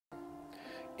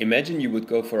Imagine you would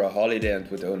go for a holiday and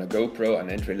would own a GoPro,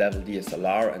 an entry-level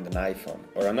DSLR and an iPhone,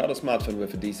 or another smartphone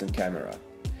with a decent camera.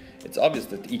 It's obvious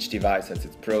that each device has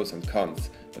its pros and cons,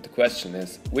 but the question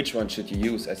is, which one should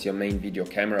you use as your main video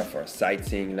camera for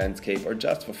sightseeing, landscape, or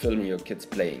just for filming your kids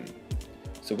playing?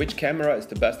 So which camera is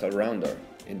the best all-rounder?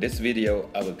 In this video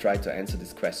I will try to answer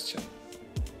this question.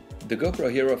 The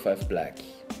GoPro Hero 5 Black.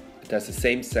 It has the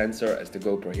same sensor as the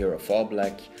GoPro Hero 4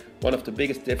 Black. One of the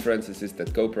biggest differences is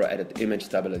that GoPro added image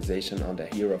stabilization on the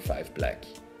Hero 5 Black.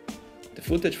 The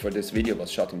footage for this video was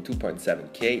shot in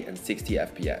 2.7K and 60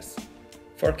 FPS.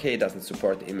 4K doesn't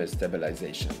support image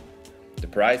stabilization. The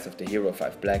price of the Hero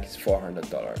 5 Black is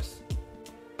 $400.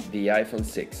 The iPhone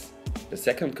 6. The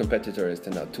second competitor is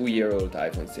the now 2-year-old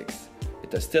iPhone 6.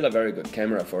 It has still a very good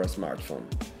camera for a smartphone,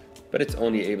 but it's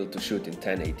only able to shoot in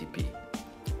 1080p.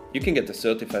 You can get the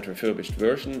certified refurbished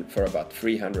version for about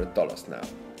 $300 now.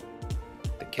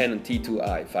 The Canon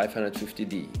T2i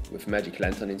 550D with Magic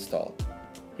Lantern installed.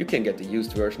 You can get the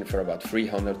used version for about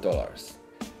 $300.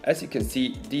 As you can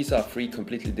see, these are 3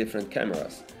 completely different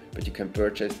cameras, but you can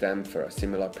purchase them for a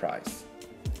similar price.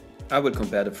 I will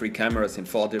compare the 3 cameras in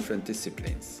 4 different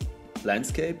disciplines: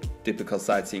 landscape, typical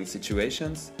sightseeing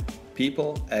situations,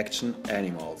 people, action,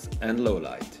 animals, and low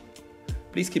light.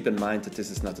 Please keep in mind that this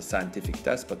is not a scientific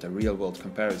test but a real-world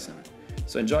comparison.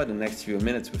 So enjoy the next few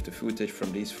minutes with the footage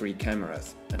from these 3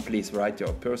 cameras, and please write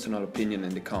your personal opinion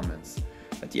in the comments.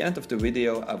 At the end of the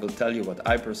video I will tell you what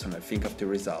I personally think of the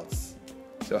results.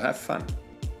 So have fun!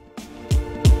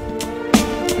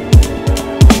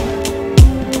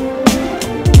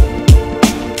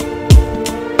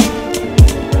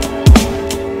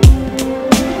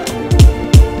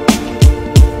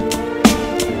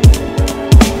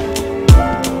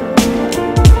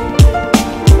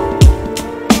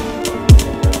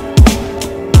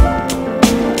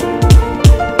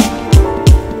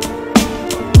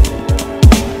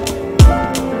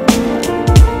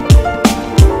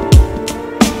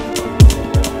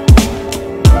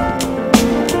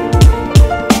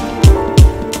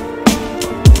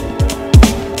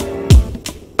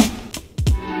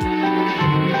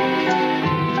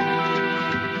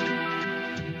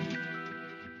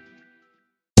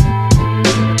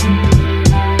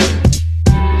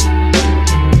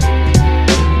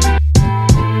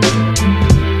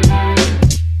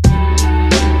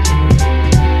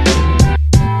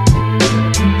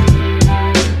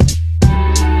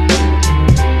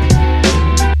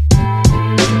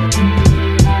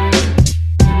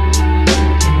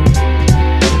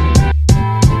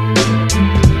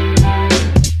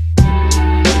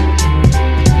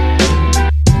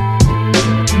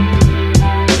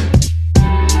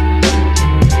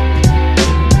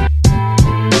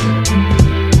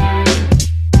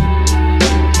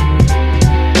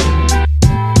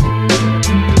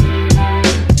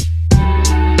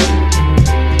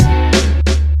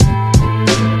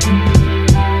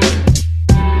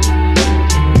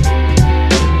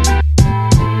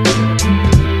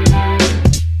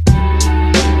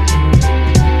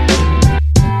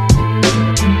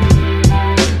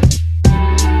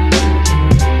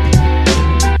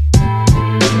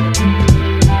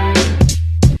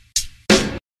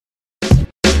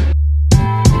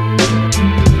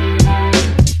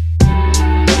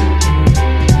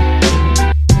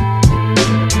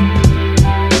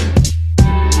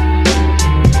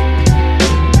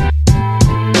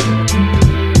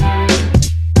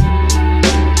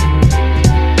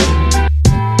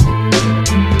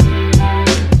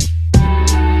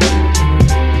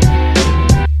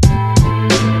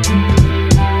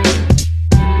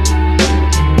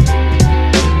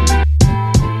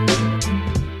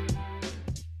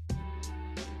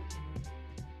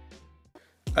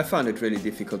 I found it really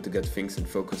difficult to get things in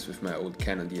focus with my old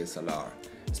Canon DSLR.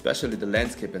 Especially the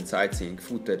landscape and sightseeing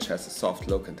footage has a soft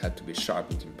look and had to be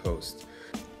sharpened in post.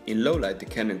 In low light the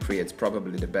Canon creates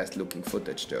probably the best looking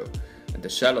footage though, and the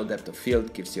shallow depth of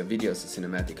field gives your videos a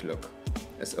cinematic look.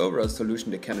 As overall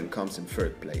solution the Canon comes in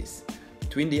 3rd place.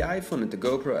 Between the iPhone and the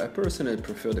GoPro I personally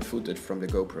prefer the footage from the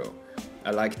GoPro.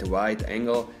 I like the wide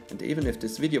angle, and even if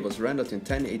this video was rendered in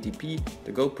 1080p,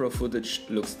 the GoPro footage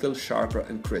looks still sharper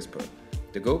and crisper.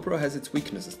 The GoPro has its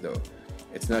weaknesses though.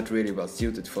 It's not really well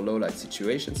suited for low light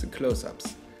situations and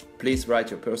close-ups. Please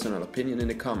write your personal opinion in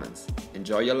the comments.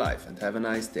 Enjoy your life and have a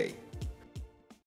nice day.